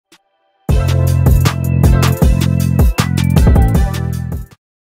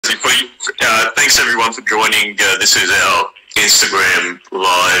everyone for joining. This is our Instagram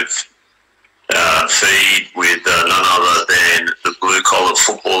live feed with none other than the blue-collar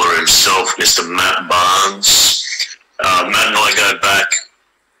footballer himself, Mr. Matt Barnes. Matt and I go back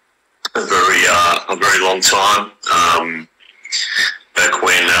a very long time. Back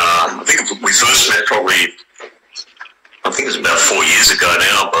when I think we first met, probably I think it was about 4 years ago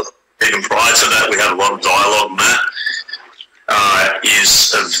now. But even prior to that, we had a lot of dialogue. Matt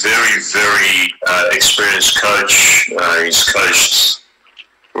is a very experienced coach. He's coached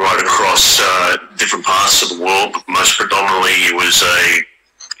right across different parts of the world, but most predominantly he was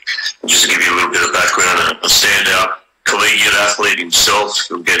just to give you a little bit of background, a standout collegiate athlete himself.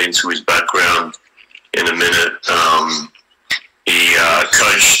 We'll get into his background in a minute. He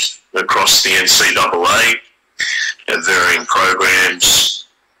coached across the NCAA at varying programs.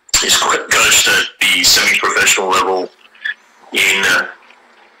 He's coached at the semi-professional level in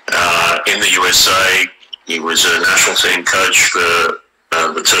the USA. He was a national team coach for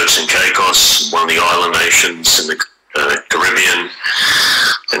the Turks and Caicos, one of the island nations in the Caribbean.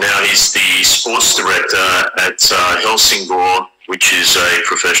 And now he's the sports director at Helsingborg, which is a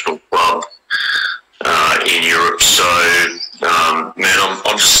professional club in Europe. So, man,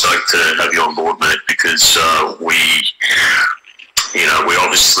 I'm just stoked to have you on board, mate, because we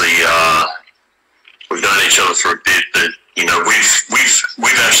obviously we've known each other for a bit, but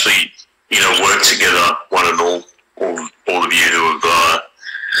we've actually worked together, one and all of you who have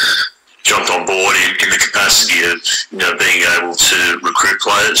jumped on board in the capacity of being able to recruit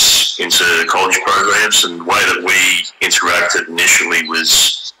players into college programs. And the way that we interacted initially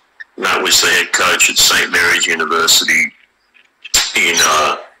was Matt was the head coach at St. Mary's University in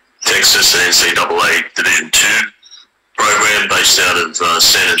Texas, an NCAA Division II program based out of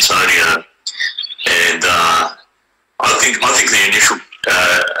San Antonio. And I think the initial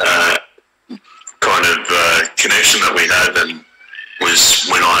kind of connection that we had then was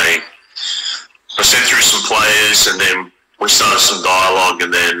when I sent through some players, and then we started some dialogue,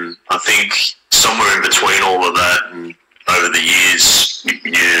 and then I think somewhere in between all of that and over the years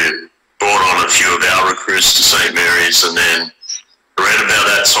you brought on a few of our recruits to St. Mary's, and then around about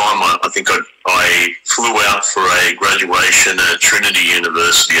that time I think I flew out for a graduation at Trinity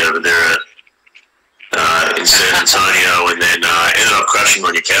University over there in San Antonio, and then ended up crashing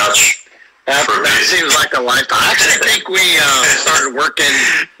on your couch. That seems like a lifetime. I actually think we started working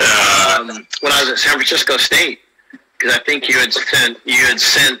when I was at San Francisco State, because I think you had sent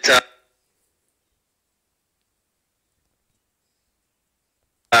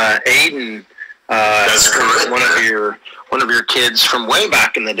Aiden, that's correct, one of your kids from way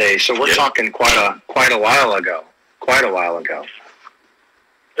back in the day. So we're talking quite a while ago.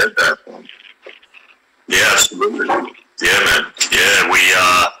 Yeah, absolutely. Yeah, man.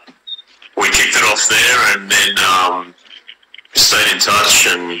 Yeah, we kicked it off there, and then stayed in touch,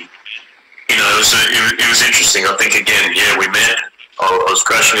 and it was interesting. I think again, we met. I was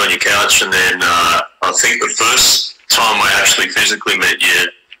crashing on your couch, and then I think the first time I actually physically met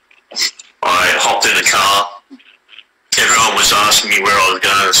you, I hopped in a car. Everyone was asking me where I was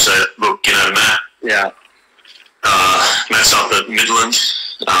going. I said, "Look, Matt. Yeah. Matt's up at Midland."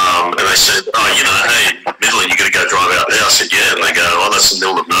 And they said, hey, Midland, you got to go drive out there. I said, yeah. And they go, oh, that's in the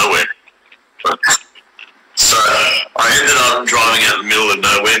middle of nowhere. So I ended up driving out in the middle of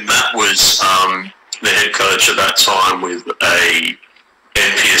nowhere. Matt was the head coach at that time with a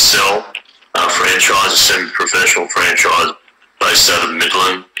NPSL franchise, a semi-professional franchise based out of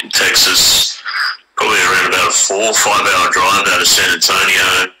Midland in Texas. Probably around about a 4 or 5 hour drive out of San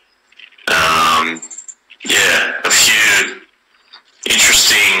Antonio. A few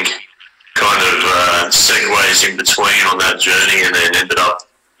interesting kind of segues in between on that journey, and then ended up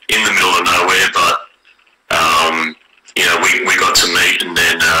in the middle of nowhere. But we got to meet, and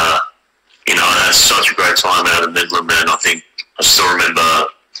then I had such a great time out of Midland, man. I think I still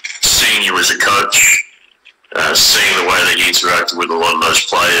remember seeing you as a coach, seeing the way that you interacted with a lot of those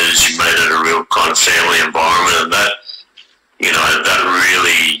players. You made it a real kind of family environment, and that that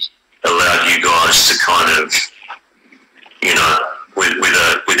really allowed you guys to kind of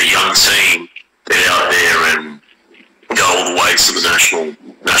with a young team, get out there and go all the way to the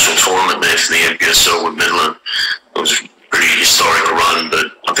national tournament there for the NPSL with Midland. It was a pretty historic run, but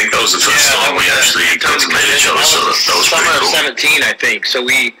I think that was the first time we actually got to meet each other. So that was pretty cool. Summer of 17, I think. So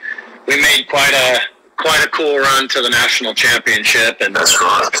we made quite a cool run to the national championship, and that's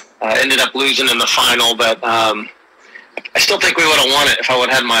right. Ended up losing in the final, but I still think we would have won it if I would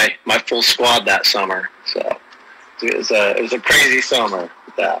have had my full squad that summer. So it was a crazy summer.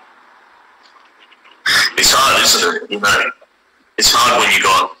 Yeah. It's hard, isn't it? It's hard when you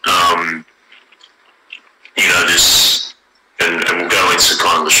got this, and we'll go into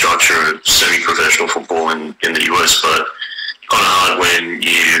kind of the structure of semi-professional football in the US, but kind of hard when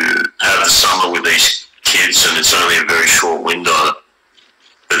you have the summer with these kids and it's only a very short window.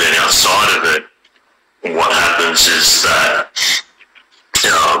 But then outside of it, what happens is that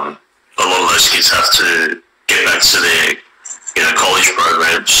a lot of those kids have to get back to their college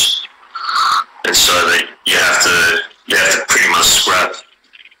programs, and so that you have to pretty much scrap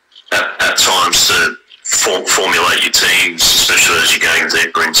at times to formulate your teams, especially as you're going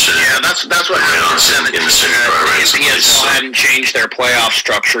deeper into that's what happened in the semi programs. The PSL hadn't changed their playoff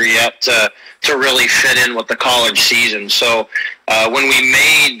structure yet to really fit in with the college season. So when we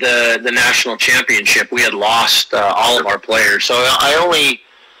made the national championship, we had lost all of our players. So I only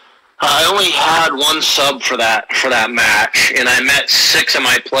had one sub for that match, and I met 6 of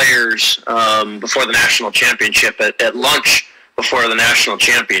my players before the national championship at lunch before the national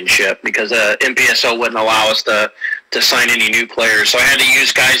championship, because NPSL wouldn't allow us to sign any new players. So I had to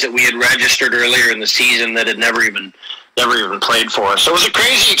use guys that we had registered earlier in the season that had never even played for us. So it was a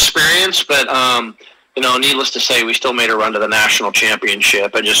crazy experience, but needless to say, we still made a run to the national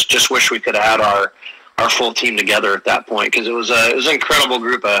championship. I just wish we could have had our full team together at that point, because it was an incredible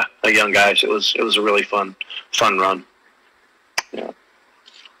group of young guys. It was a really fun run. Yeah.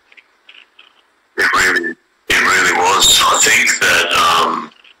 It really was. I think that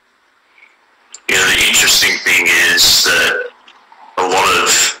the interesting thing is that a lot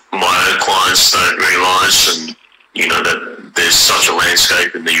of my own clients don't realise, and that there's such a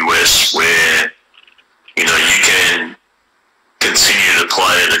landscape in the US where you can continue to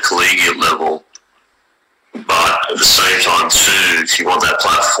play at a collegiate level, but at the same time too, if you want that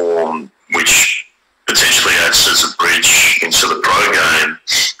platform which potentially acts as a bridge into the pro game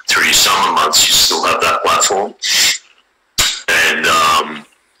through your summer months, you still have that platform. And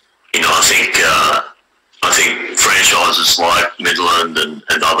I think franchises like Midland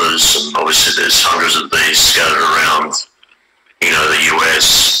and others, and obviously there's hundreds of these scattered around the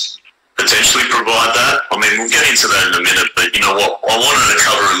US, potentially provide that. I mean, we'll get into that in a minute, but you know what? I wanted to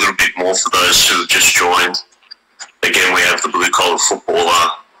cover a little bit more for those who have just joined. Again, we have the blue-collar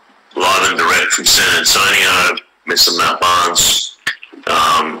footballer, live and direct from San Antonio, Mr. Matt Barnes.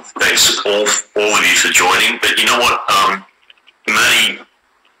 Thanks all of you for joining. But you know what, Matty,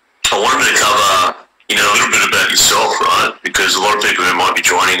 I wanted to cover, a little bit about yourself, right? Because a lot of people who might be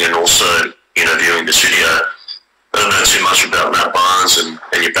joining and also, viewing this video, I don't know too much about Matt Barnes and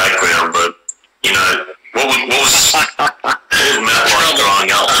your background, but, what was Matt like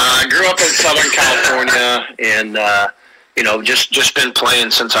growing up? I grew up in Southern California, and, just been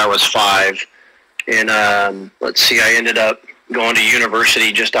playing since I was 5. And, let's see, I ended up going to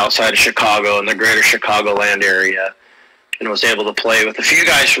university just outside of Chicago in the greater Chicagoland area, and was able to play with a few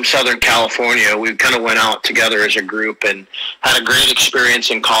guys from Southern California. We kind of went out together as a group and had a great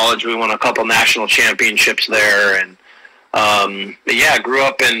experience in college. We won a couple national championships there, and grew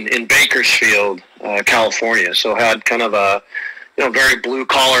up in Bakersfield, California. So had kind of a very blue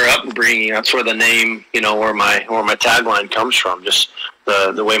collar upbringing. That's where the name where my tagline comes from. Just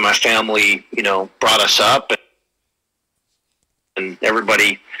the way my family brought us up, and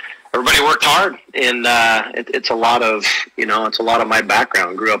everybody worked hard, and it's a lot of my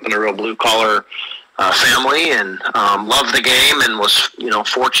background. Grew up in a real blue collar family, and loved the game, and was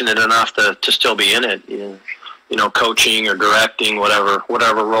fortunate enough to still be in it. Coaching or directing, whatever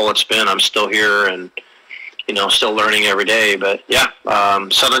role it's been, I'm still here, and still learning every day. But yeah,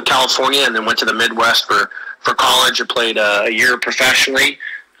 Southern California, and then went to the Midwest for college. I played a year professionally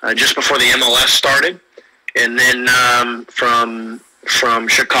just before the MLS started, and then from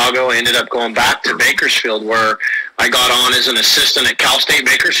Chicago, I ended up going back to Bakersfield, where I got on as an assistant at Cal State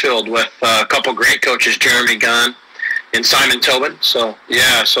Bakersfield with a couple great coaches, Jeremy Gunn and Simon Tobin. So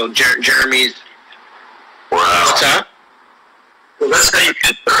yeah, Jeremy's. Wow. What's that? Well, that's how you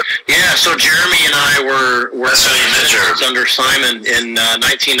met her. Yeah, so Jeremy and I were that's how you met Jeremy. Under Simon in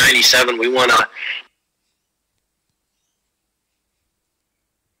 1997. We won a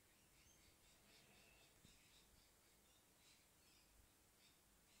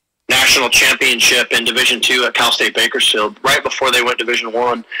national championship in Division II at Cal State Bakersfield right before they went Division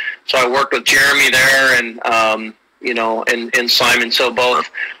I. So I worked with Jeremy there, and and Simon. So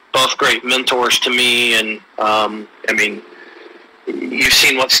both great mentors to me, and you've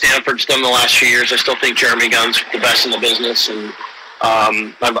seen what Stanford's done the last few years. I still think Jeremy Gunn's the best in the business, and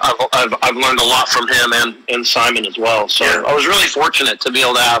I've learned a lot from him and Simon as well. So yeah. I was really fortunate to be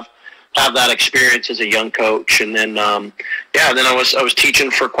able to have that experience as a young coach, and then then I was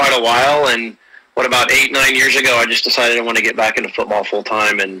teaching for quite a while, and about 8-9 years ago, I just decided I want to get back into football full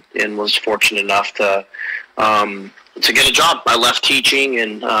time, and was fortunate enough to to get a job. I left teaching,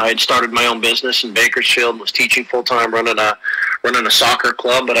 and I had started my own business in Bakersfield, was teaching full-time, running a soccer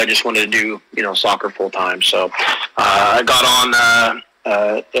club, but I just wanted to do, soccer full-time. So I got on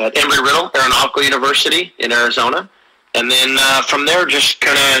at Embry-Riddle Aeronautical University in Arizona. And then from there, just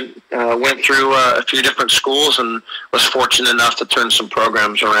kind of went through a few different schools and was fortunate enough to turn some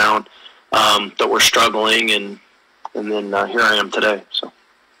programs around that were struggling, and then here I am today. So.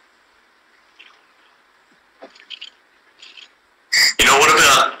 What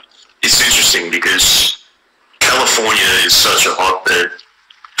about, it's interesting because California is such a hotbed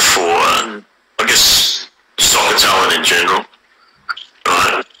for, I guess, soccer talent in general,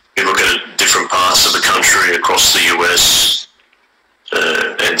 right? You look at different parts of the country across the US,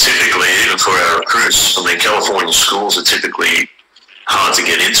 and typically, even for our recruits, California schools are typically hard to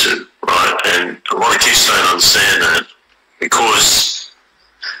get into, right? And a lot of kids don't understand that because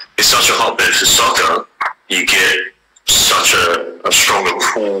it's such a hotbed for soccer, you get such a stronger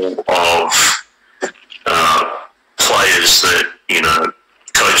pool of players that,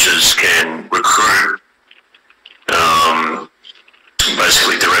 coaches can recruit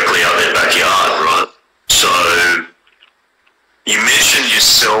basically directly out their backyard, right? So you mentioned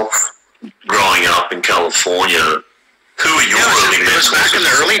yourself growing up in California. Who are your early mentors? It was back in the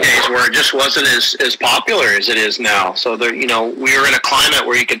early days where it just wasn't as popular as it is now. So there, we were in a climate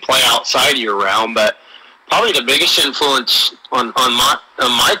where you could play outside year-round, but probably the biggest influence on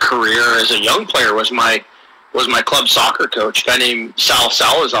my career as a young player was my club soccer coach, a guy named Sal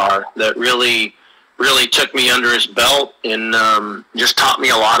Salazar, that really took me under his belt and just taught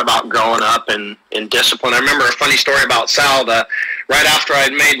me a lot about growing up and discipline. I remember a funny story about Sal. Right after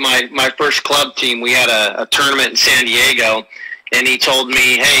I'd made my first club team, we had a tournament in San Diego, and he told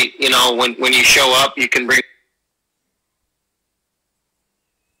me, hey, when you show up, you can bring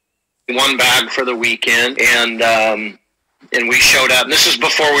one bag for the weekend, and we showed up. And this is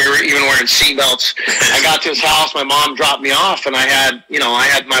before we were even wearing seatbelts. I got to his house, my mom dropped me off, and I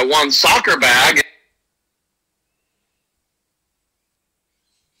had my one soccer bag.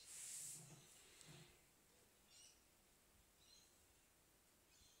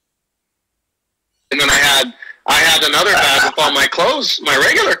 And then I had another bag with all my clothes, my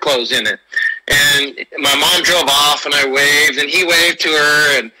regular clothes in it. And my mom drove off, and I waved, and he waved to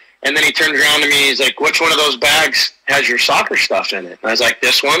her, and then he turned around to me. He's like, which one of those bags has your soccer stuff in it? And I was like,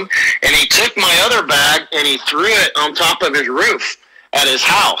 this one. And he took my other bag, and he threw it on top of his roof at his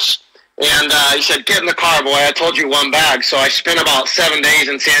house. And he said, get in the car, boy. I told you one bag. So I spent about 7 days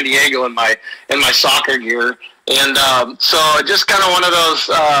in San Diego in my soccer gear. And so just kind of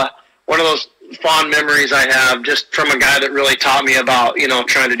one of those fond memories I have, just from a guy that really taught me about,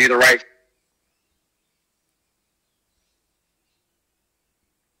 trying to do the right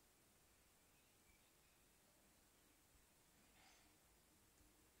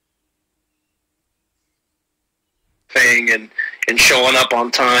thing and showing up on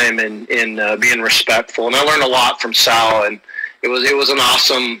time and being respectful. And I learned a lot from Sal, and it was an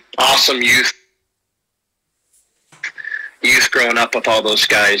awesome youth growing up with all those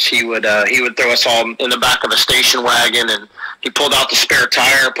guys. He would throw us all in the back of a station wagon, and he pulled out the spare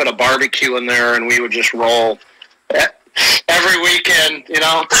tire, put a barbecue in there, and we would just roll every weekend. 12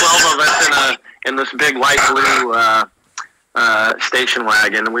 of us in this big light blue station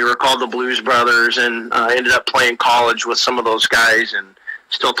wagon, and we were called the Blues Brothers, and ended up playing college with some of those guys, and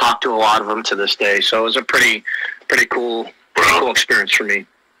still talk to a lot of them to this day. So it was a pretty cool experience for me.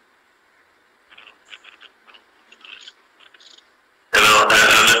 And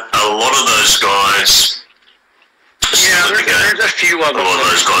a lot of those guys. Yeah, there's a few of them. A lot of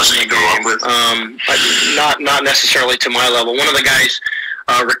those guys that you grew up with. Not necessarily to my level. One of the guys,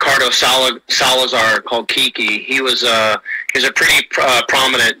 Ricardo Salazar, called Kiki. He was a pretty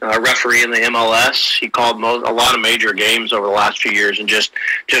prominent referee in the MLS. He called a lot of major games over the last few years, and just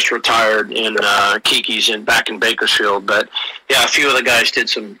retired in Kiki's back in Bakersfield. But yeah, a few of the guys did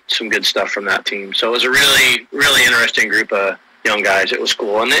some good stuff from that team. So it was a really interesting group of young guys. It was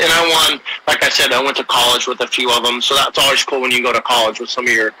cool. And I won, like I said, I went to college with a few of them. So that's always cool when you go to college with some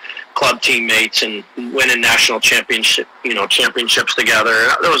of your club teammates and winning national championships together.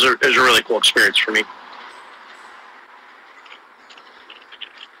 It was a really cool experience for me.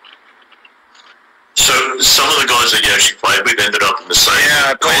 So some of the guys that you actually played with ended up in the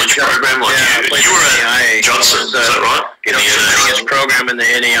same college program. You were at Johnson, is that right? The biggest program in the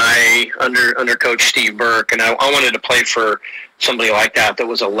NAIA under Coach Steve Burke, and I wanted to play for somebody like that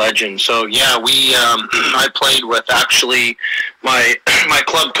was a legend. So yeah, I played with actually my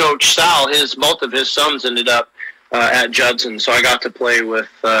club coach Sal. Both of his sons ended up at Judson, so I got to play with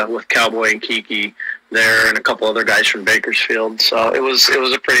Cowboy and Kiki there and a couple other guys from Bakersfield. So it was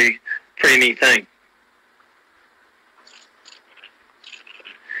a pretty neat thing.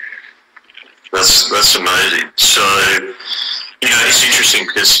 That's amazing. So, it's interesting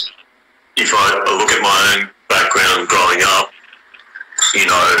because if I look at my own background growing up,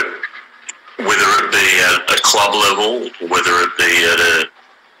 whether it be at a club level, whether it be at a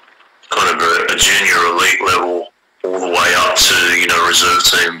kind of a junior elite level, all the way up to, reserve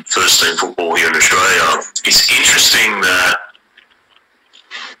team, first team football here in Australia, it's interesting that,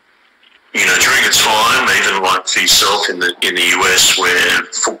 during a time, even like for yourself in the US, where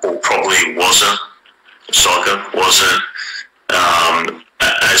football probably wasn't, soccer wasn't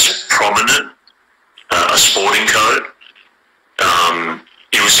as prominent a sporting code.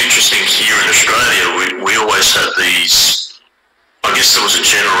 It was interesting here in Australia, we always had these, I guess there was a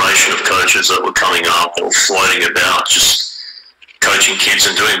generation of coaches that were coming up or floating about just coaching kids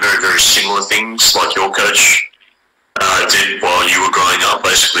and doing very, very similar things like your coach did while you were growing up,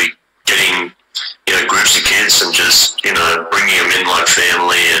 basically getting, groups of kids and just, bringing them in like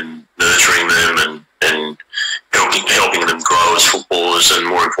family and nurturing them and helping them grow as footballers and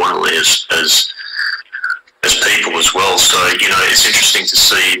more importantly as people as well. So, it's interesting to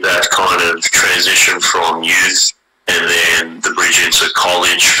see that kind of transition from youth and then the bridge into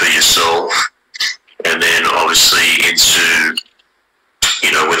college for yourself and then obviously into,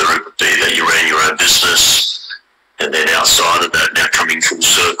 whether it be that you ran your own business and then outside of that now coming full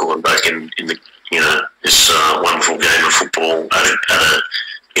circle and back in the, this wonderful game of football at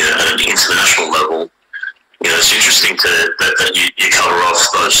an international level. It's interesting that you cover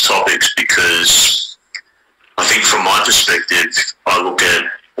off those topics because I think from my perspective, I look at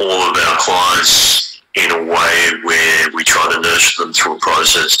all of our clients in a way where we try to nurture them through a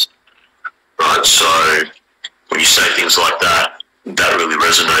process, right? So when you say things like that, that really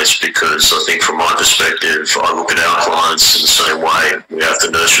resonates because I think from my perspective, I look at our clients in the same way. We have to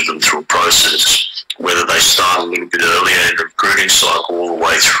nurture them through a process, whether they start a little bit earlier in the recruiting cycle all the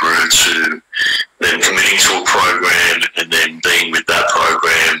way through to then committing to a program and then being with that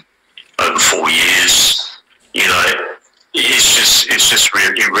program over 4 years.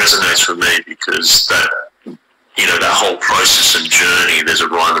 It resonates with me because that, that whole process and journey, there's a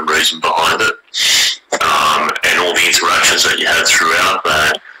rhyme and reason behind it. And all the interactions that you had throughout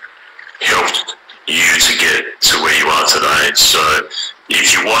that helped you to get to where you are today. So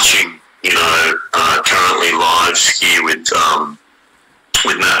if you're watching, currently live here with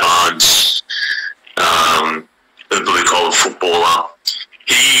Matt Barnes, the blue-collar footballer,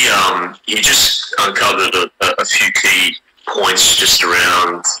 he just uncovered a few key points just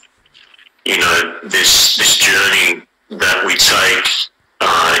around, this journey that we take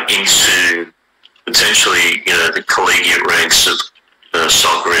into potentially, the collegiate ranks of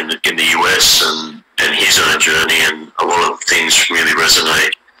soccer in the US and his own journey, and a lot of things really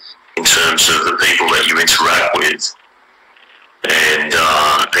resonate in terms of the people that you interact with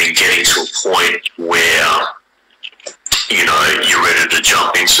and getting to a point where, you're ready to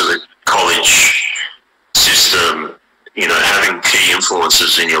jump into the college system, having key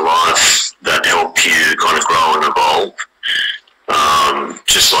influences in your life that help you kind of grow and evolve,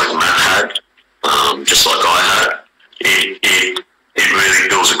 just like Matt had, just like I had. It really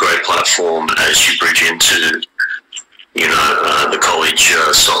builds a great platform as you bridge into, the college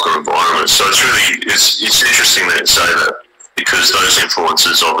soccer environment. So it's interesting that you say that because those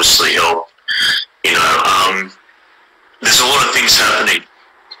influences obviously help. There's a lot of things happening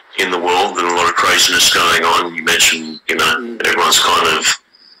in the world and a lot of craziness going on. You mentioned, everyone's kind of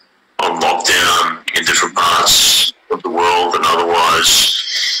on lockdown in different parts of the world and otherwise.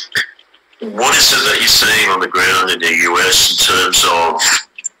 What is it that you're seeing on the ground in the US in terms of,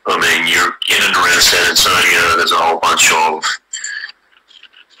 you're in and around San Antonio, there's a whole bunch of,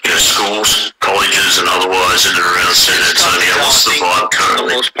 schools, colleges and otherwise in and around San Antonio. What's the vibe currently? For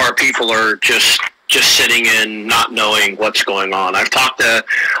the most part, people are just sitting in, not knowing what's going on. I've talked to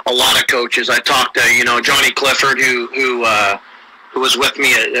a lot of coaches. I talked to, Johnny Clifford, who was with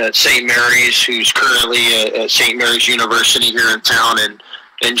me at St. Mary's, who's currently at St. Mary's University here in town,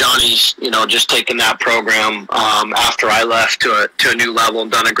 and Johnny's, just taken that program after I left to a new level and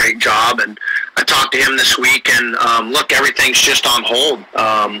done a great job. And I talked to him this week, and look, everything's just on hold.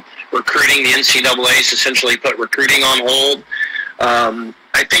 Recruiting, the NCAA's essentially put recruiting on hold.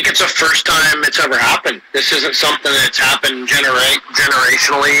 I think it's the first time it's ever happened. This isn't something that's happened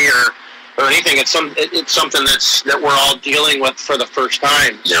generationally or anything. It's something that we're all dealing with for the first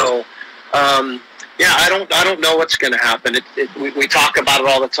time. So, I don't know what's going to happen. We talk about it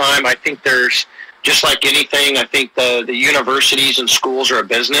all the time. I think there's just like anything, I think the universities and schools are a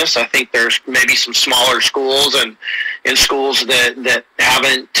business. I think there's maybe some smaller schools and schools that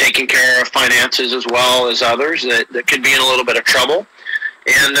haven't taken care of finances as well as others that could be in a little bit of trouble.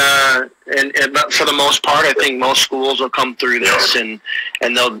 But for the most part, I think most schools will come through this and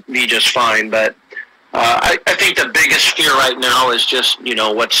they'll be just fine. But I think the biggest fear right now is just,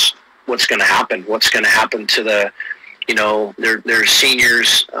 what's going to happen. What's going to happen to the, their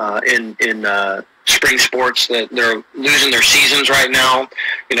seniors in spring sports that they're losing their seasons right now.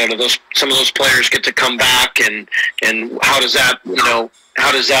 Some of those players get to come back, and how does that,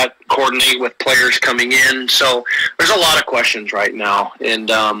 how does that coordinate with players coming in? So there's a lot of questions right now, and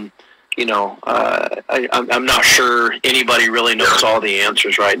I'm not sure anybody really knows all the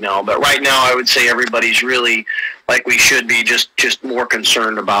answers right now. But right now, I would say everybody's really, like we should be, just more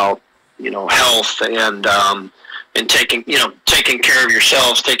concerned about health and taking care of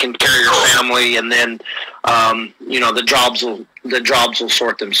yourselves, taking care of your family, and then the jobs will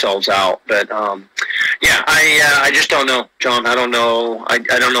sort themselves out. But I just don't know, John. I don't know. I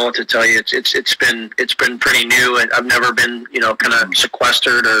don't know what to tell you. It's been pretty new, and I've never been kind of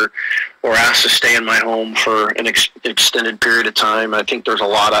sequestered or asked to stay in my home for an extended period of time. I think there's a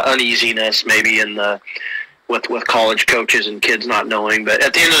lot of uneasiness maybe with college coaches and kids not knowing. But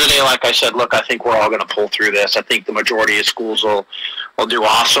at the end of the day, like I said, look, I think we're all going to pull through this. I think the majority of schools will do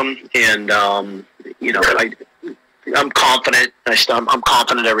awesome, and I'm confident. I'm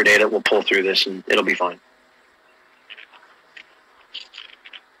confident every day that we'll pull through this and it'll be fine.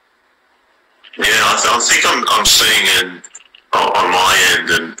 Yeah, I think I'm seeing it on my end,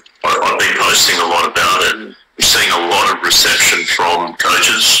 and I've been posting a lot about it. I'm seeing a lot of reception from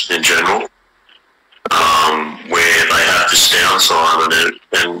coaches in general, where they have this downtime,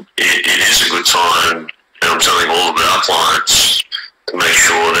 and it is a good time. And I'm telling all of our clients to make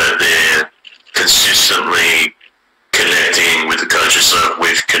sure that they're consistently connecting with the coaches that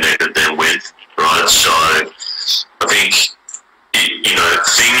we've connected them with, right? So I think,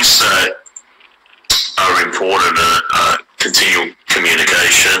 things that are important are continual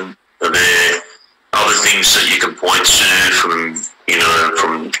communication. Are there other things that you can point to from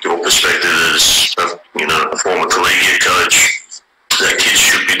your perspective as a former collegiate coach that kids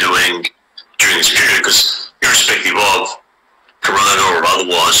should be doing during this period? Because irrespective of Corona or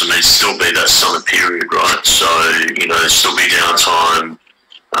otherwise, there needs to still be that summer period, right? So, there's still be downtime.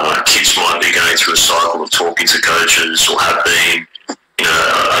 Kids might be going through a cycle of talking to coaches or have been. Is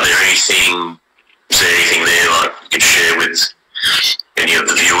there anything there like you can share with any of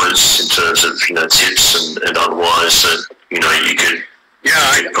the viewers in terms of, tips and otherwise that, you could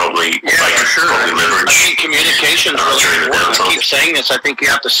probably leverage? I think communication is really important. I keep saying this. I think you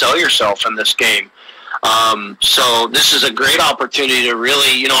have to sell yourself in this game. So this is a great opportunity to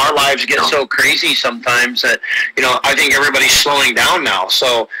really, our lives get so crazy sometimes that, I think everybody's slowing down now.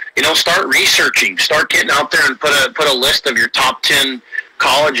 So, start researching, start getting out there and put a list of your top 10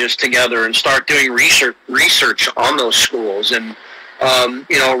 colleges together and start doing research on those schools, and,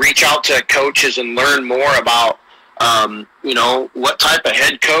 reach out to coaches and learn more about, what type of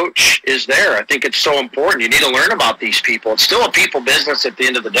head coach is there. I think it's so important. You need to learn about these people. It's still a people business at the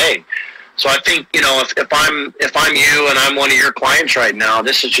end of the day. So I think, if I'm you and I'm one of your clients right now,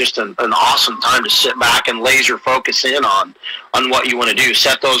 this is just an awesome time to sit back and laser focus in on what you want to do.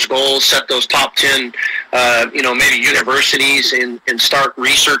 Set those goals, set those top 10, maybe universities, and start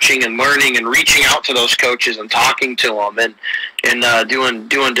researching and learning and reaching out to those coaches and talking to them and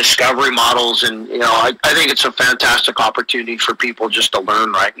doing discovery models. And, I think it's a fantastic opportunity for people just to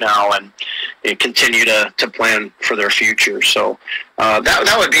learn right now and continue to plan for their future. So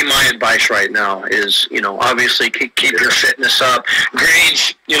that would be my advice right now is, obviously keep your fitness up.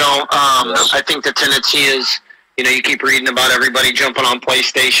 Grades, I think the tendency is, you keep reading about everybody jumping on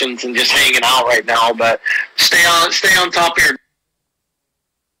PlayStations and just hanging out right now, but stay on top of your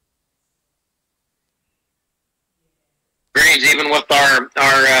grades. Even with our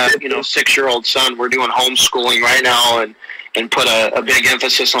 6-year-old son, we're doing homeschooling right now and put a big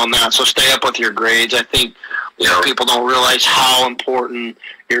emphasis on that. So stay up with your grades. I think people don't realize how important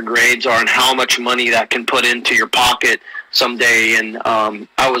your grades are and how much money that can put into your pocket someday. And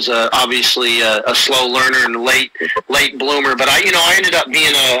I was obviously a slow learner and late bloomer, but I ended up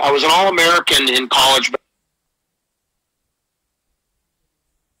being I was an All-American in college. But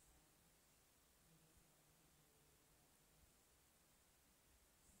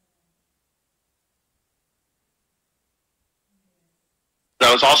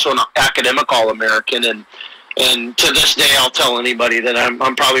I was also an academic All-American, and to this day, I'll tell anybody that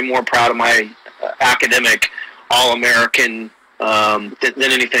I'm probably more proud of my academic All-American than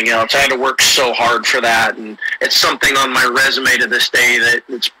anything else. I had to work so hard for that, and it's something on my resume to this day that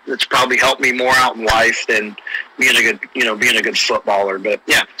it's probably helped me more out in life than being a good footballer. But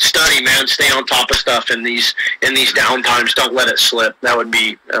yeah, study, man, stay on top of stuff in these down times. Don't let it slip. That would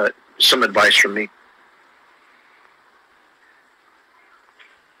be some advice from me.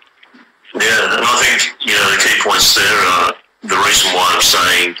 Yeah, and I think, the key points there are the reason why I'm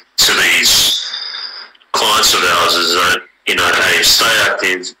saying to these clients of ours is that, hey, stay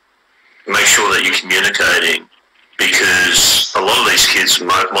active, make sure that you're communicating, because a lot of these kids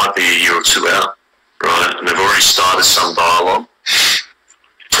might be a year or two out, right? And they've already started some dialogue.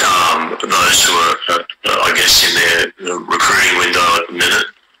 Those who are, I guess, in their recruiting window at the minute.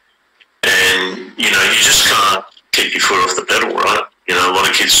 And, you just can't keep your foot off the pedal, right? A lot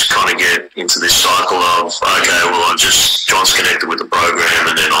of kids kind of get into this cycle of, okay, well, John's connected with the program,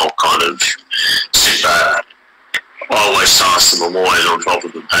 and then I'll kind of sit back. I always ask them, I'm always on top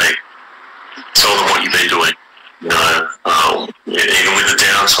of them, hey, tell them what you've been doing. Even with the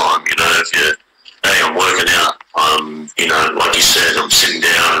downtime, if you, hey, I'm working out, like you said, I'm sitting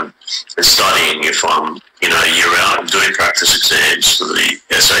down and studying. If I'm, a year out, I'm doing practice exams for the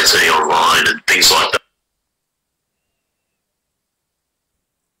SAT online and things like that.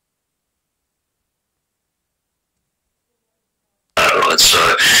 Right, so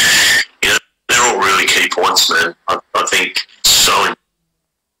they're all really key points, man. I think it's so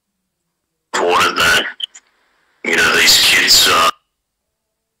important that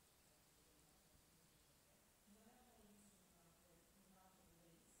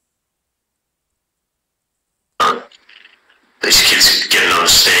these kids get an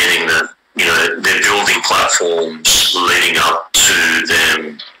understanding that they're building platforms leading up to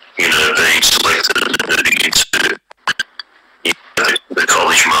them being selected and moving into the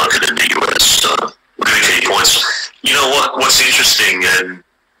college market in the US. So, really key points. What's interesting, and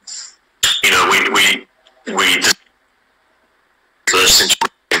we first thing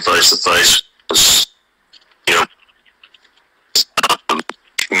face to face was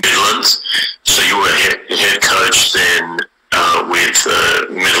Midland. So you were head coach then with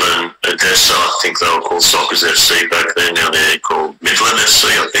Midland Odessa. I think they were called Soccers FC back then. Now they're called Midland FC.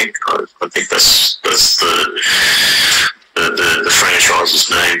 I think that's the franchise's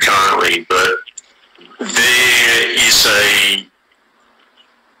name currently, but there is a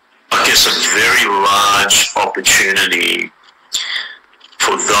very large opportunity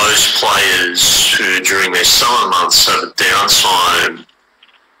for those players who during their summer months have a downtime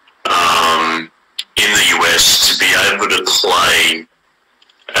in the US to be able to play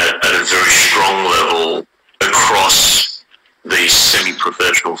at a very strong level across these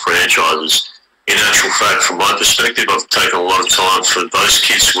semi-professional franchises. In actual fact, from my perspective, I've taken a lot of time for those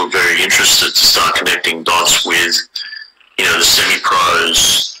kids who are very interested to start connecting dots with, the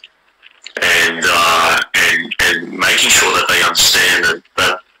semi-pros and making sure that they understand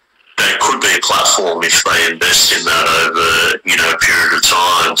that could be a platform if they invest in that over, a period of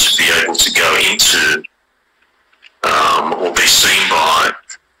time to be able to go into or be seen by,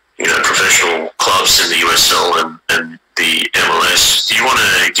 professional clubs in the USL and the MLS. Do you want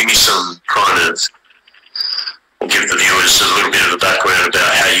to give me some give the viewers a little bit of a background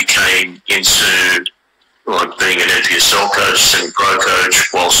about how you came into being an NPSL coach, semi-pro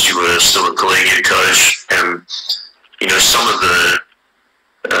coach, whilst you were still a collegiate coach, and some of the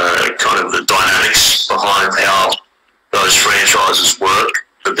the dynamics behind how those franchises work,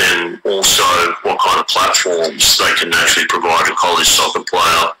 but then also what kind of platforms they can actually provide a college soccer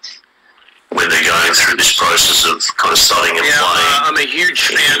player when they're going through this process of kind of studying and playing. I'm a huge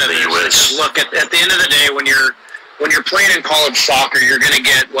fan of the this. US. Look, at the end of the day, when you're playing in college soccer, you're going to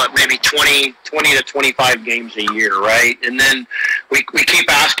get maybe 20 to 25 games a year, right? And then we keep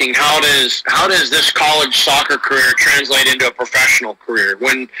asking, how does this college soccer career translate into a professional career?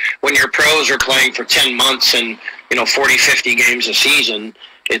 When your pros are playing for 10 months and 40, 50 games a season,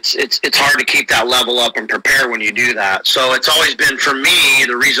 it's hard to keep that level up and prepare when you do that. So it's always been, for me,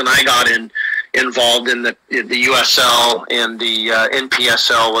 the reason I got involved in the USL and the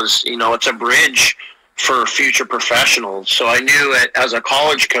NPSL was, it's a bridge for future professionals. So I knew as a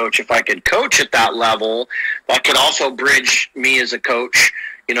college coach, if I could coach at that level, that could also bridge me as a coach,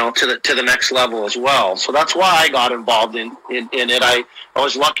 to the next level as well. So that's why I got involved in it. I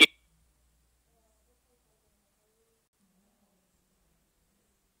was lucky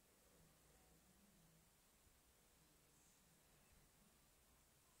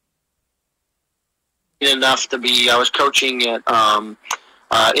enough to be, I was coaching at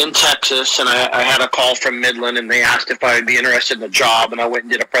in Texas, and I had a call from Midland, and they asked if I would be interested in the job, and I went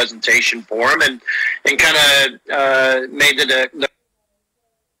and did a presentation for them, and kind of made the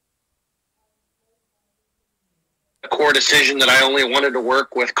core decision that I only wanted to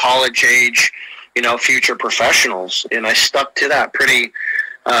work with college age, future professionals, and I stuck to that pretty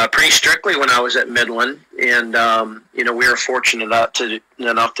strictly when I was at Midland, and we were fortunate enough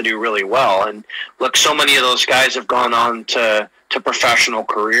to do really well. And look, so many of those guys have gone on to professional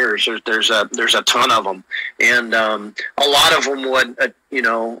careers. There's a ton of them, and a lot of them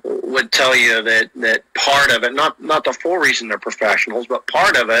would tell you that part of it, not the full reason they're professionals, but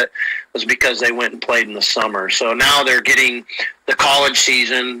part of it was because they went and played in the summer. So now they're getting the college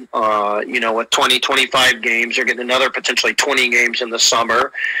season, with 20, 25 games. They're getting another potentially 20 games in the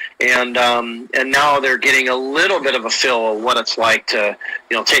summer, and now they're getting a little bit of a feel of what it's like to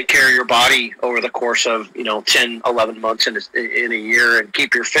take care of your body over the course of 10, 11 months in a year, and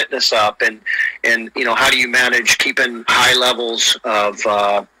keep your fitness up, and how do you manage keeping high levels of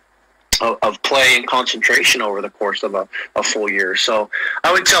play and concentration over the course of a full year. So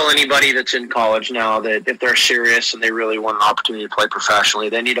I would tell anybody that's in college now that if they're serious and they really want an opportunity to play professionally,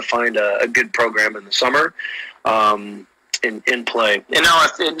 they need to find a good program in the summer and play. And now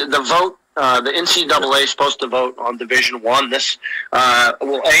the vote, the NCAA is supposed to vote on Division I.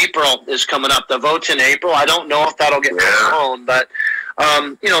 April is coming up. The vote's in April. I don't know if that'll get postponed, but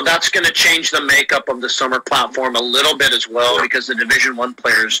that's going to change the makeup of the summer platform a little bit as well, because the Division I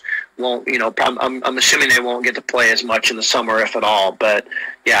players won't, I'm assuming they won't get to play as much in the summer, if at all. But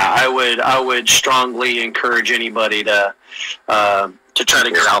yeah, I would strongly encourage anybody to try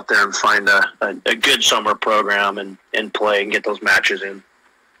to get out there and find a good summer program and play and get those matches in.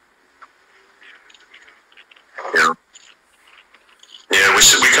 Yeah, we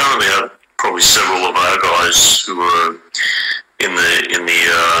currently have probably several of our guys who are in the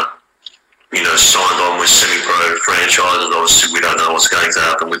signed on with semi-pro franchises. Obviously, we don't know what's going to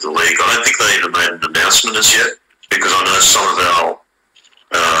happen with the league. I don't think they even made an announcement as yet, because I know some of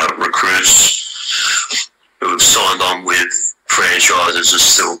our recruits who have signed on with franchises are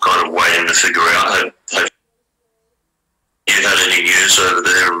still kind of waiting to figure out. Have you had any news over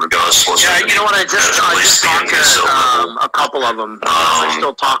there in regards to what's happening? You know what? I just talked to a couple of them. I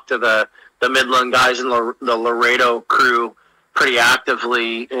still talk to the Midland guys and the Laredo crew pretty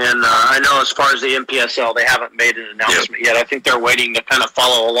actively, and I know as far as the MPSL, they haven't made an announcement yet. I think they're waiting to kind of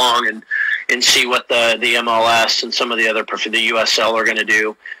follow along and see what the MLS and some of the other, the USL are going to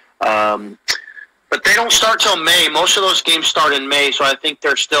do. But they don't start till May. Most of those games start in May, so I think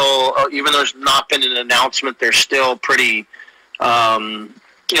they're still, even though there's not been an announcement, they're still pretty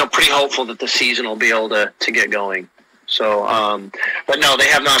hopeful that the season will be able to get going. So, but no, they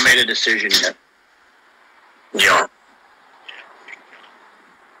have not made a decision yet. Yeah.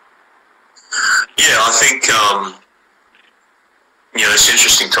 Yeah, I think, it's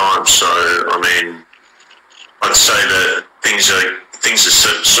interesting times. So, I mean, I'd say that things are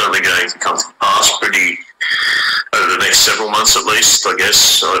certainly going to come to pass pretty over the next several months at least, I guess.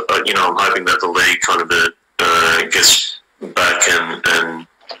 So, I'm hoping that the league kind of gets back and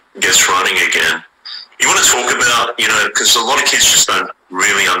gets running again. You want to talk about, because a lot of kids just don't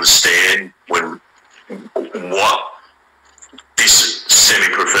really understand what this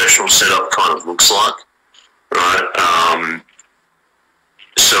semi-professional setup kind of looks like, right?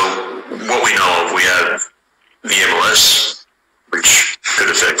 So what we know of, we have the MLS, which could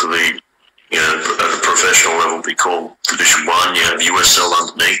effectively, at a professional level, be called Division I. You have USL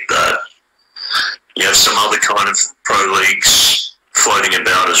underneath that. You have some other kind of pro leagues floating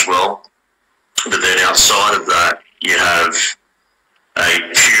about as well. But then outside of that, you have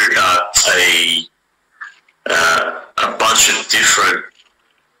a bunch of different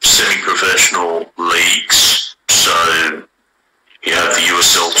semi-professional leagues. So you have the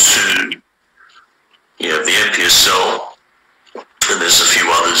USL 2, you have the NPSL, and there's a few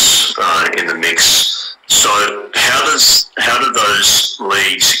others in the mix. So how do those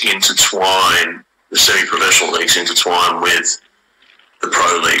leagues intertwine, the semi-professional leagues intertwine with the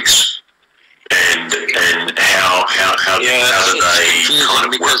pro leagues? And how do they kind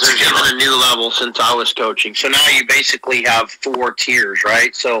of because work they're together? given a new level since I was coaching. So now you basically have 4 tiers,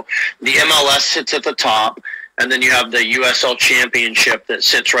 right? So the MLS sits at the top, and then you have the USL Championship that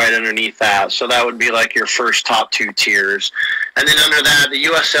sits right underneath that. So that would be like your first top 2 tiers. And then under that, the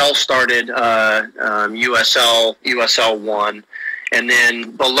USL started USL 1. And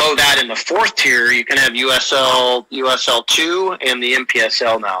then below that in the 4th tier, you can have USL 2, and the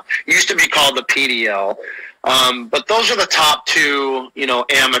MPSL now. It used to be called the PDL. But those are the top 2,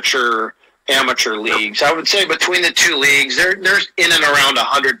 amateur amateur leagues. I would say between the two leagues, there's in and around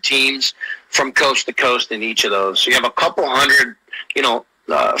 100 teams from coast to coast in each of those. So you have a couple hundred,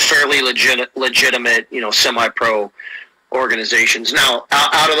 fairly legitimate, semi-pro organizations. Now,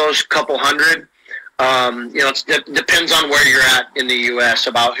 out of those couple hundred, it depends on where you're at in the U.S.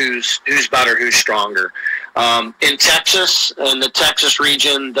 about who's better, who's stronger. In Texas, in the Texas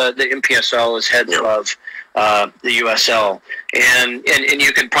region, the MPSL is head above the USL, and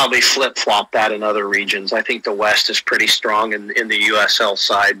you could probably flip-flop that in other regions. I think the West is pretty strong in the USL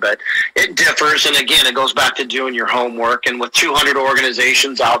side, but it differs. And again, it goes back to doing your homework. And with 200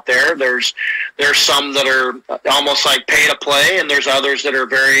 organizations out there, there's some that are almost like pay to play, and there's others that are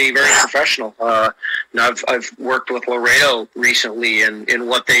very, very professional. I've worked with Laredo recently, and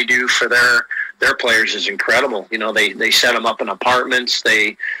what they do for their players is incredible. They set them up in apartments.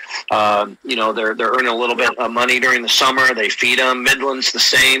 They're earning a little bit of money during the summer. They feed them. Midland's the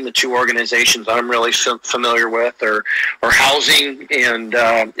same. The two organizations I'm really familiar with are housing and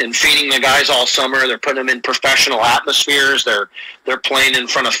feeding the guys all summer. They're putting them in professional atmospheres. They're playing in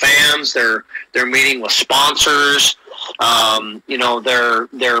front of fans. They're meeting with sponsors. They're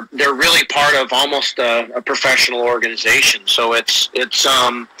really part of almost a professional organization. So it's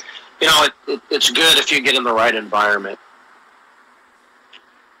good if you get in the right environment.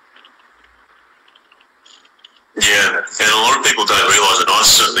 Yeah, and a lot of people don't realise it. I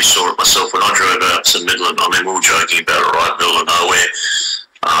certainly saw it myself when I drove out to Midland. I mean, we were joking about it right in the middle of nowhere.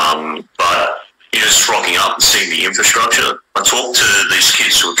 But just rocking up and seeing the infrastructure. I talked to these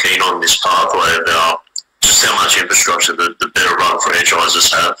kids who are keen on this pathway about just how much infrastructure the better run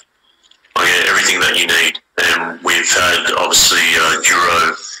franchises have. Everything that you need. And we've had, obviously,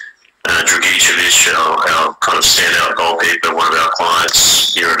 Juro Dragicevic, our kind of standout goalkeeper, one of our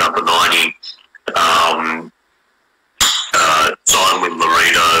clients here at Upper 90. Signed with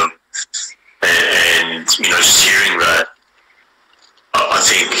Laredo, and just hearing that, I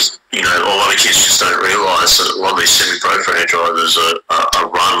think a lot of kids just don't realise that a lot of these semi-pro franchises are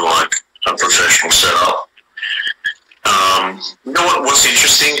run like a professional setup. What's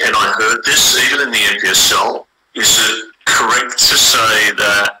interesting, and I heard this even in the NPSL, is it correct to say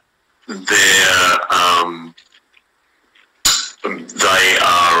that they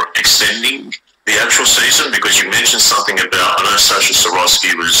are extending the actual season? Because you mentioned something about, I know Sasha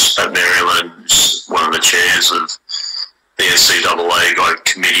Sorosky was at Maryland, one of the chairs of the NCAA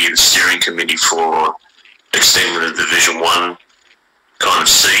committee, the steering committee for extending the Division 1 kind of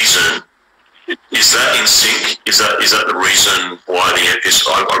season. Is that in sync? Is that the reason why the NPSL,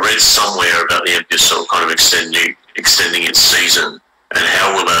 I read somewhere about the NPSL kind of extending its season, and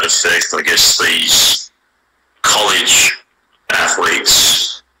how will that affect, I guess, these college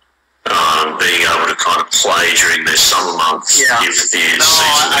athletes being able to kind of play during their summer months if the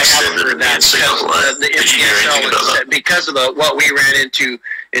season extended in the NCAA? The NPSL, because of what we ran into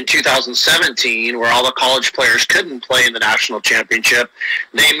in 2017, where all the college players couldn't play in the national championship,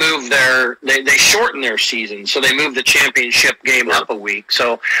 they shortened their season, so they moved the championship game up a week.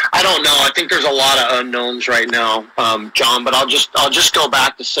 So I don't know. I think there's a lot of unknowns right now, John. But I'll just go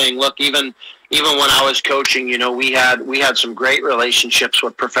back to saying, look, even when I was coaching, we had some great relationships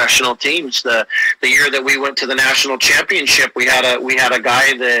with professional teams. The year that we went to the national championship, we had a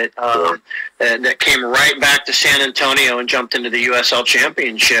guy that came right back to San Antonio and jumped into the USL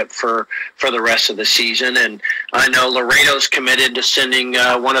championship for the rest of the season. And I know Laredo's committed to sending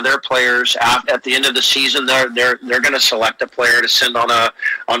one of their players at the end of the season. They're going to select a player to send on a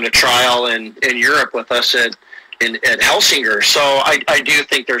trial in Europe with us at Helsinger. So I do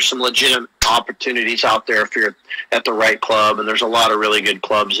think there's some legitimate opportunities out there if you're at the right club, and there's a lot of really good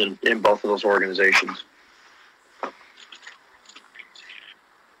clubs in both of those organizations.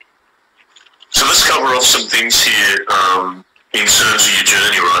 So let's cover off some things here in terms of your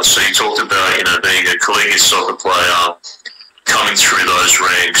journey, right? So you talked about, being a collegiate soccer player, coming through those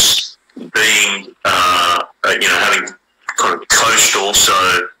ranks, being, having kind of coached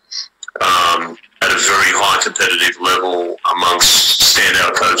also at a very high competitive level amongst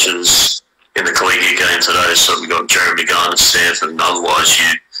standout coaches in the collegiate game today. So we've got Jeremy Garn at Stanford, and otherwise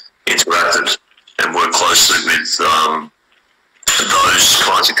you interacted and worked closely with those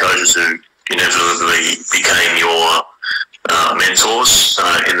kinds of coaches who inevitably became your mentors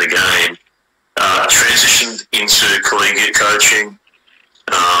in the game. Transitioned into collegiate coaching,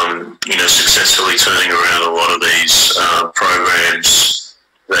 successfully turning around a lot of these programs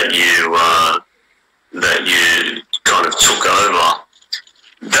that you kind of took over.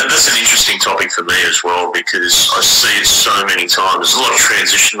 That's an interesting topic for me as well, because I see it so many times. There's a lot of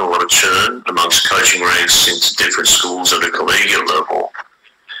transition, a lot of churn amongst coaching ranks into different schools at a collegiate level.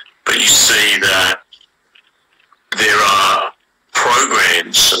 but you see that there are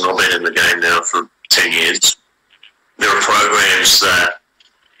programs, and I've been in the game now for 10 years, there are programs that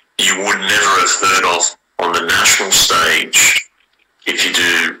you would never have heard of on the national stage if you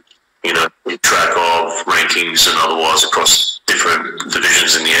do, track of rankings and otherwise across different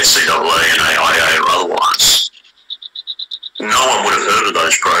divisions in the NCAA and AIA or otherwise. No one would have heard of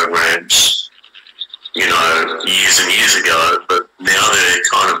those programs, years and years ago, but now they're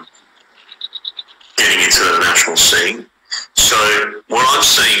kind of getting into the national scene. So what I'm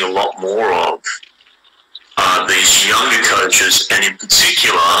seeing a lot more of are these younger coaches, and in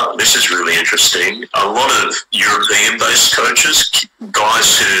particular, this is really interesting, a lot of European-based coaches,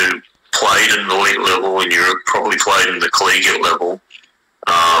 guys who played in the elite level in Europe, probably played in the collegiate level,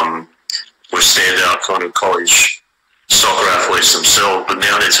 were standout kind of college soccer athletes themselves, but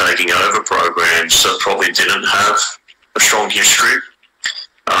now they're taking over programs that probably didn't have a strong history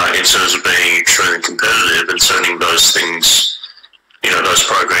in terms of being extremely competitive and turning those things, those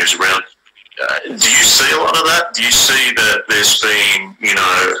programs around. Do you see a lot of that? Do you see that there's been,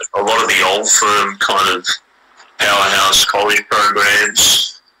 a lot of the old firm kind of powerhouse college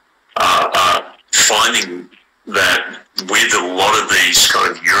programs finding that with a lot of these kind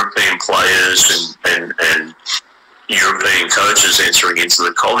of European players and European coaches entering into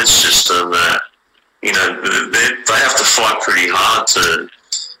the college system that, they have to fight pretty hard to,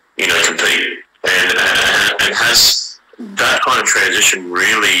 compete. And has that kind of transition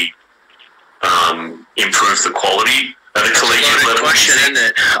really improved the quality at a collegiate level? Question, isn't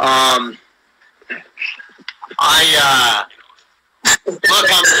it? I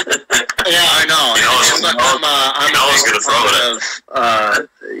know. I was going to throw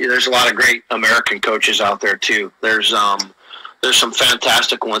it. There's a lot of great American coaches out there too. There's some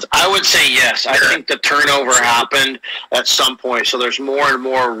fantastic ones. I would say yes. I think the turnover happened at some point. So there's more and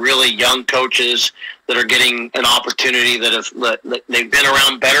more really young coaches that are getting an opportunity they've been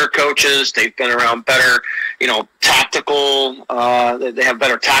around better coaches. They've been around better, tactical. They have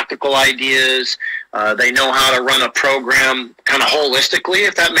better tactical ideas. They know how to run a program kind of holistically,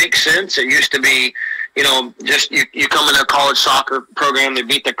 if that makes sense. It used to be, just you come in a college soccer program, they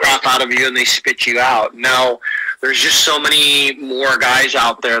beat the crap out of you and they spit you out. Now, there's just so many more guys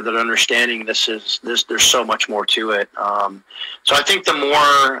out there that are understanding there's so much more to it. So I think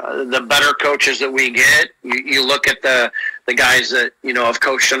the better coaches that we get, you look at the guys that, have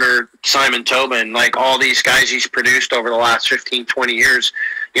coached under Simon Tobin, like all these guys he's produced over the last 15, 20 years,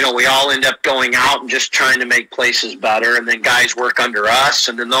 we all end up going out and just trying to make places better, and then guys work under us,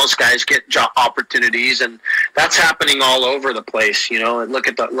 and then those guys get job opportunities, and that's happening all over the place. And look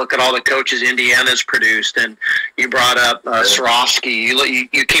at all the coaches Indiana's produced, and you brought up Swarovski.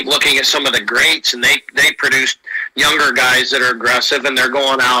 You keep looking at some of the greats, and they produced younger guys that are aggressive, and they're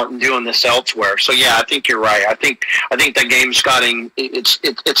going out and doing this elsewhere. So yeah, I think you're right. I think the game's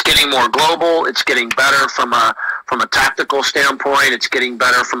it's getting more global. It's getting better from a tactical standpoint. It's getting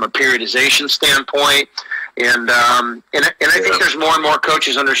better from a periodization standpoint. And I think there's more and more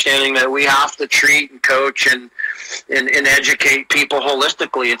coaches understanding that we have to treat and coach and educate people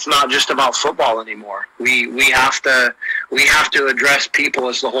holistically. It's not just about football anymore. We have to address people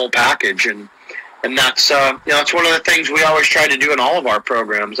as the whole package, and that's it's one of the things we always try to do in all of our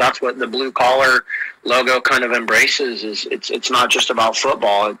programs. That's what the blue collar logo kind of embraces. Is it's not just about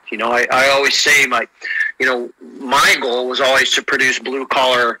football. I always say my goal was always to produce a blue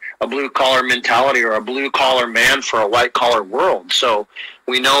collar mentality or a blue collar man for a white collar world. So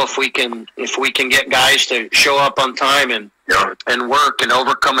we know if we can get guys to show up on time and work and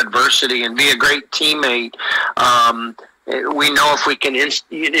overcome adversity and be a great teammate. We know if we can,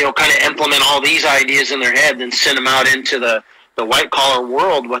 kind of implement all these ideas in their head and send them out into the white collar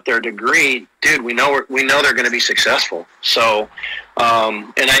world with their degree, dude, we know they're going to be successful. So,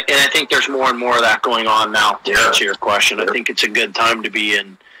 and I think there's more and more of that going on now. To answer your question, I think it's a good time to be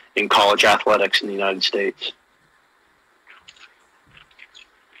in college athletics in the United States.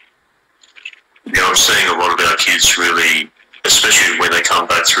 I'm seeing a lot of our kids really, especially when they come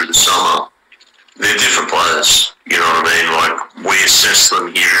back through the summer, they're different players. You know what I mean? Like, we assess them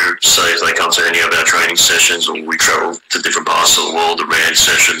here, say if they come to any of our training sessions, or we travel to different parts of the world around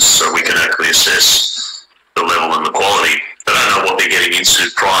sessions, so we can actually assess the level and the quality. They don't know what they're getting into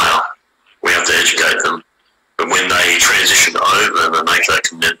prior. We have to educate them. But when they transition over and they make that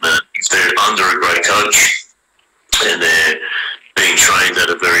commitment, if they're under a great coach and they're being trained at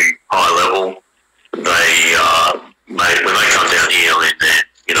a very high level, when they come down here,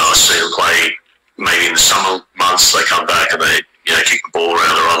 I see them play. Maybe in the summer months they come back and they kick the ball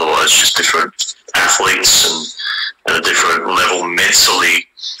around, or otherwise just different athletes and a different level mentally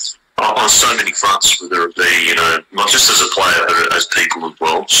on so many fronts, whether it be, not just as a player, but as people as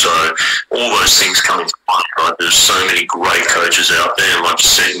well. So all those things come into play, right? There's so many great coaches out there, and like you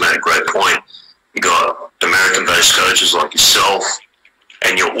said, you made a great point. You got American-based coaches like yourself,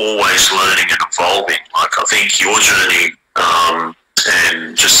 and you're always learning and evolving. Like, I think your journey,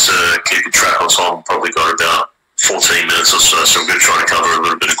 and just to keep a track on time, probably got about 14 minutes or so I'm going to try to cover a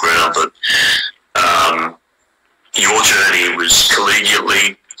little bit of ground, but your journey was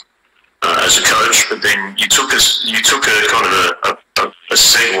collegiately as a coach, but then you took a kind of a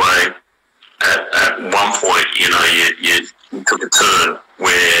segue at one point. You took a turn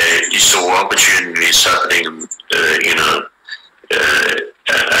where you saw opportunities happening,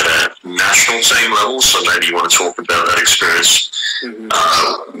 at a national team level. So maybe you want to talk about that experience, being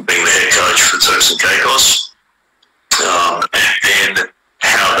the head coach for Turks and Caicos, and then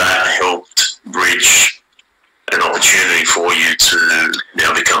how that helped bridge an opportunity for you to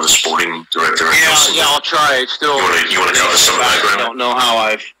now become the sporting director. Yeah, I'll try. Still, you want to cover some of that background? I don't know how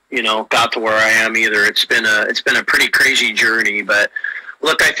I've got to where I am either. It's been a pretty crazy journey, but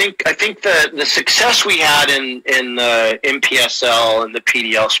look, I think the success we had in the MPSL and the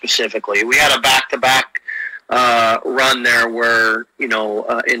PDL specifically, we had a back-to-back run there where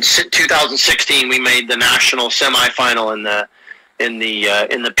in 2016 we made the national semifinal in the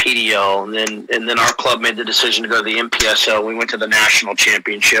PDL, and then our club made the decision to go to the MPSL. We went to the national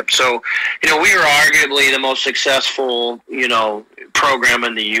championship. So, we were arguably the most successful, program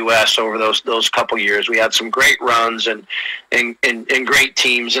in the U.S. over those couple years. We had some great runs and great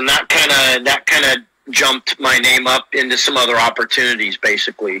teams, and that kind of jumped my name up into some other opportunities,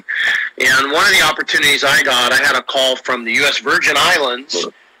 basically. And one of the opportunities I had a call from the U.S. Virgin Islands,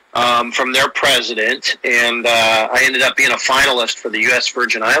 from their president, and I ended up being a finalist for the U.S.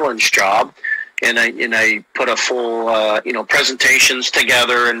 Virgin Islands job, and I put a full presentations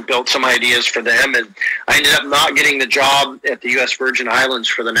together and built some ideas for them, and I ended up not getting the job at the U.S. Virgin Islands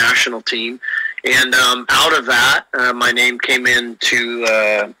for the national team, and out of that, my name came in to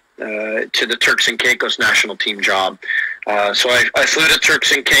the Turks and Caicos national team job. So I flew to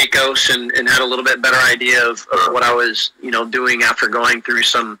Turks and Caicos and had a little bit better idea of what I was, doing after going through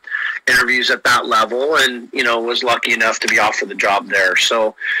some interviews at that level, and, was lucky enough to be offered the job there.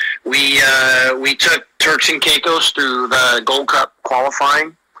 So we took Turks and Caicos through the Gold Cup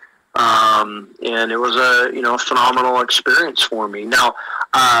qualifying, and it was a, phenomenal experience for me. Now,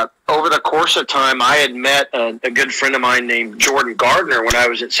 over the course of time, I had met a good friend of mine named Jordan Gardner when I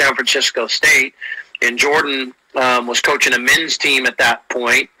was at San Francisco State, and Jordan was coaching a men's team at that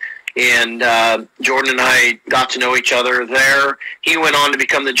point, and Jordan and I got to know each other there. He went on to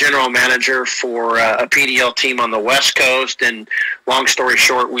become the general manager for a PDL team on the West Coast, and long story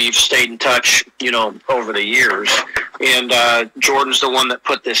short, we've stayed in touch, over the years. And Jordan's the one that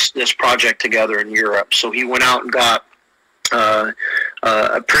put this project together in Europe. So he went out and got a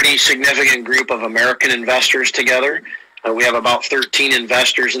pretty significant group of American investors together. We have about 13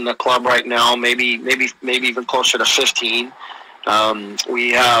 investors in the club right now, maybe even closer to 15.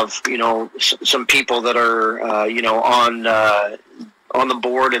 We have, some people that are, on the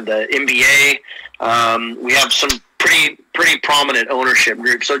board in the NBA. We have some pretty prominent ownership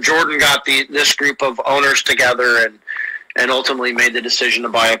groups. So Jordan got this group of owners together and ultimately made the decision to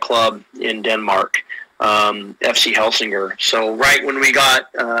buy a club in Denmark, FC Helsingør. So right when we got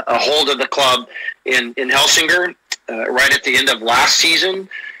a hold of the club in Helsingør, right at the end of last season,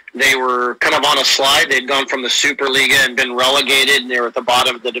 they were kind of on a slide. They'd gone from the Superliga and been relegated, and they were at the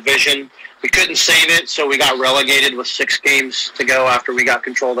bottom of the division. We couldn't save it, so we got relegated with 6 games to go after we got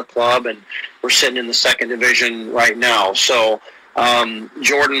control of the club, and we're sitting in the 2nd division right now. So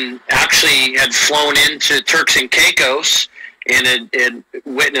Jordan actually had flown into Turks and Caicos and had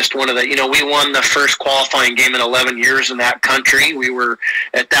witnessed one of the, we won the first qualifying game in 11 years in that country. We were,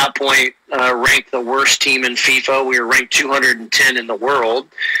 at that point, ranked the worst team in FIFA. We were ranked 210 in the world.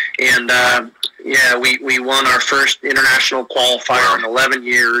 And, we won our first international qualifier in 11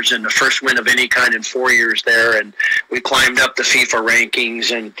 years and the first win of any kind in 4 years there. And we climbed up the FIFA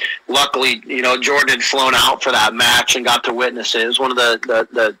rankings. And luckily, Jordan had flown out for that match and got to witness it. It was one of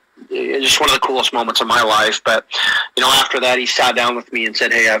just one of the coolest moments of my life. But, after that, he sat down with me and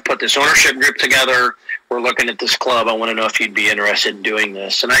said, "Hey, I've put this ownership group together. We're looking at this club. I want to know if you'd be interested in doing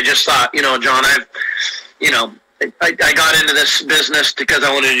this." And I just thought, John, I got into this business because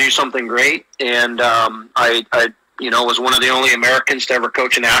I wanted to do something great. And I was one of the only Americans to ever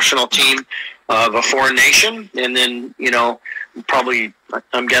coach a national team of a foreign nation. And then, probably,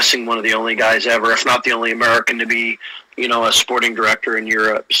 I'm guessing, one of the only guys ever, if not the only American, to be a sporting director in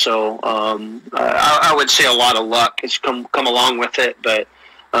Europe. So I would say a lot of luck has come along with it, but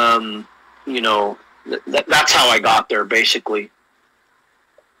You know, that's how I got there, basically.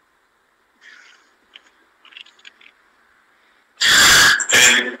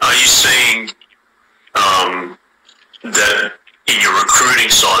 And are you seeing that in your recruiting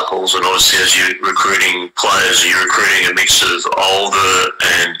cycles, and obviously as you're recruiting players, you're recruiting a mix of older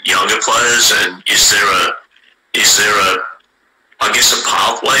and younger players, and is there a I guess a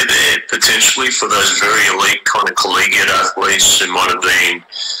pathway there potentially for those very elite kind of collegiate athletes who might have been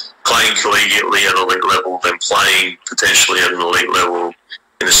playing collegiately at elite level, then playing potentially at an elite level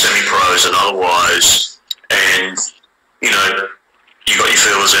in the semi-pros and otherwise, and you know, you got your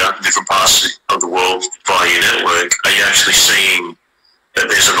feelers out in different parts of the world via your network. Are you actually seeing that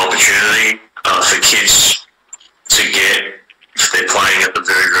there's an opportunity for kids to get, if they're playing at the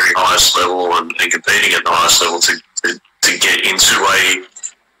very, very highest level and competing at the highest level, to get into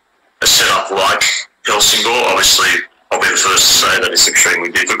a setup like Helsingborg? Obviously, I'll be the first to say that it's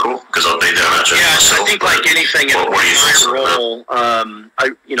extremely difficult because I've been down that journey myself. I think like anything in my role,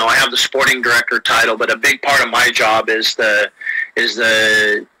 I have the sporting director title, but a big part of my job is the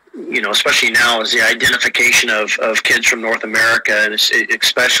especially now, is the identification of kids from North America, and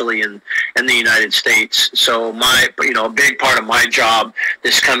especially in the United States. So a big part of my job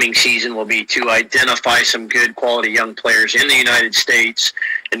this coming season will be to identify some good quality young players in the United States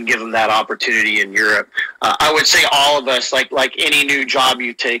and give them that opportunity in Europe. I would say all of us, like any new job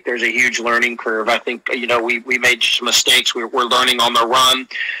you take, there's a huge learning curve. I think, we made some mistakes. We're learning on the run.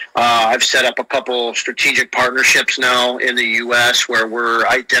 I've set up a couple strategic partnerships now in the U.S. where we're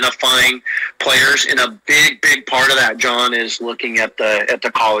identifying players, and a big part of that, John, is looking at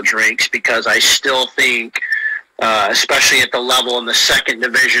the college ranks, because I still think, especially at the level in the second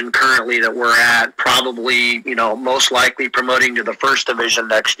division currently that we're at, probably, most likely promoting to the first division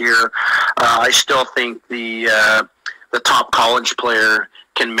next year. I still think the top college player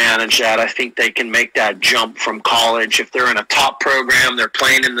can manage that. I think they can make that jump from college. If they're in a top program, they're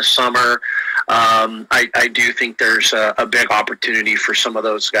playing in the summer, I do think there's a big opportunity for some of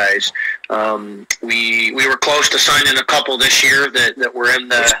those guys. We were close to signing a couple this year that were in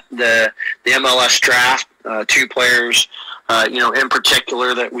the MLS draft. Two players, in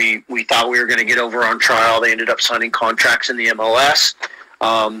particular that we thought we were going to get over on trial. They ended up signing contracts in the MLS.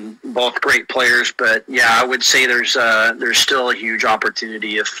 Both great players, but yeah, I would say there's still a huge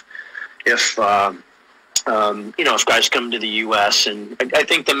opportunity if guys come to the U.S. And I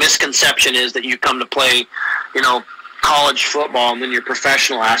think the misconception is that you come to play, college football and then your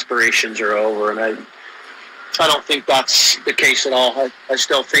professional aspirations are over. And I don't think that's the case at all. I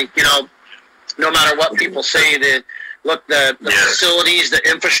still think, no matter what people say, that look, the facilities, the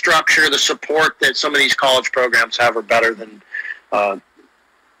infrastructure, the support that some of these college programs have are better than a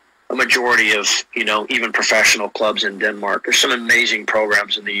majority of, even professional clubs in Denmark. There's some amazing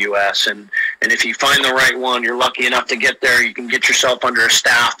programs in the U.S. And if you find the right one, you're lucky enough to get there, you can get yourself under a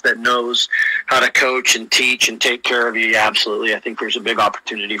staff that knows how to coach and teach and take care of you. Yeah, absolutely. I think there's a big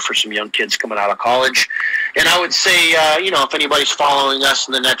opportunity for some young kids coming out of college. And I would say, if anybody's following us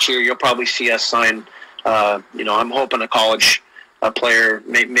in the next year, you'll probably see us sign, I'm hoping a college player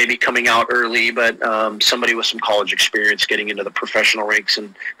maybe coming out early, but somebody with some college experience getting into the professional ranks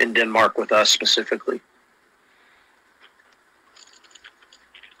in Denmark with us specifically.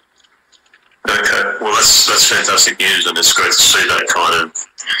 Okay, well that's fantastic news, and it's great to see that kind of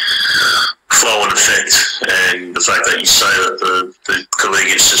flow and effect, and the fact that you say that the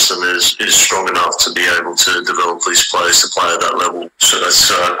collegiate system is strong enough to be able to develop these players to play at that level. So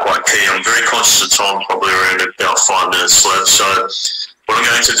that's quite key. I'm very conscious of time, probably around about 5 minutes left. So what I'm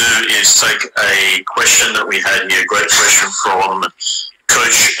going to do is take a question that we had here, a great question from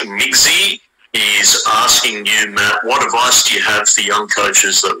Coach Mixie. Is asking you, Matt, what advice do you have for young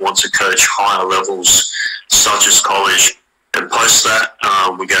coaches that want to coach higher levels, such as college? And post that,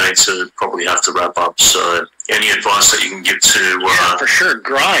 we're going to probably have to wrap up. So any advice that you can give to for sure,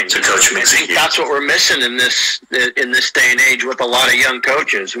 grind. To Coach Mixie? I think that's what we're missing in this day and age with a lot of young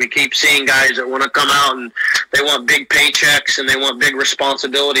coaches. We keep seeing guys that want to come out and they want big paychecks and they want big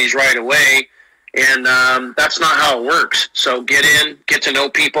responsibilities right away. And that's not how it works. So get in, get to know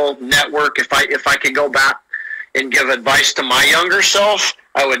people, network. If I could go back and give advice to my younger self,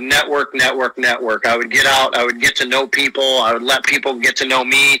 I would network. I would get out. I would get to know people. I would let people get to know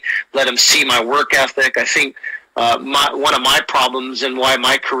me, let them see my work ethic. I think one of my problems and why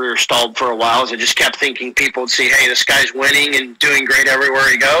my career stalled for a while is I just kept thinking people would see, hey, this guy's winning and doing great everywhere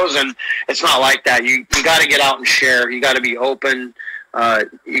he goes. And it's not like that. You got to get out and share. You got to be open.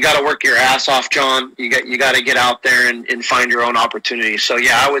 You got to work your ass off, John. You got to get out there and find your own opportunities. So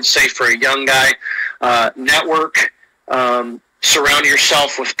yeah, I would say for a young guy, network, surround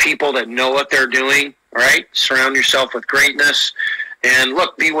yourself with people that know what they're doing, right? Surround yourself with greatness. And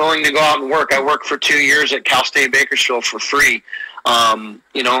look, be willing to go out and work. I worked for 2 years at Cal State Bakersfield for free,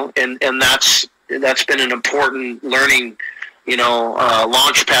 you know, and that's been an important learning, you know,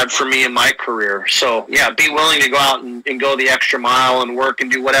 launch pad for me in my career. So, yeah, be willing to go out and go the extra mile and work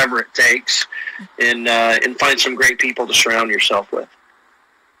and do whatever it takes, and find some great people to surround yourself with.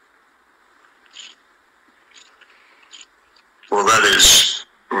 Well, that is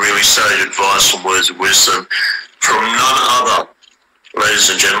really sage advice and words of wisdom from none other. Ladies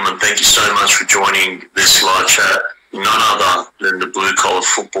and gentlemen, thank you so much for joining this live chat. None other than the blue-collar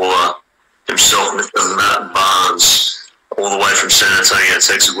footballer himself, Mr. Matt Barnes, all the way from San Antonio,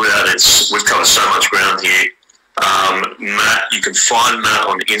 Texas. We've covered so much ground here. Matt, you can find Matt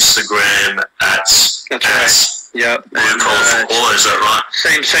on Instagram at Yep. blue-collar footballer. Is that right?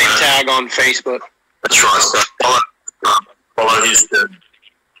 Same tag on Facebook. That's right. So follow his journey.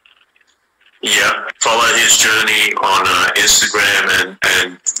 Yeah, follow his journey on Instagram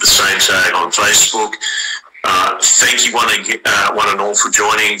and the same tag on Facebook. Thank you one and all for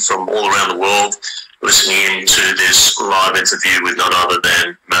joining from all around the world, listening in to this live interview with none other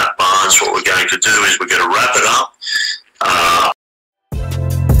than Matt Barnes. What we're going to do is we're going to wrap it up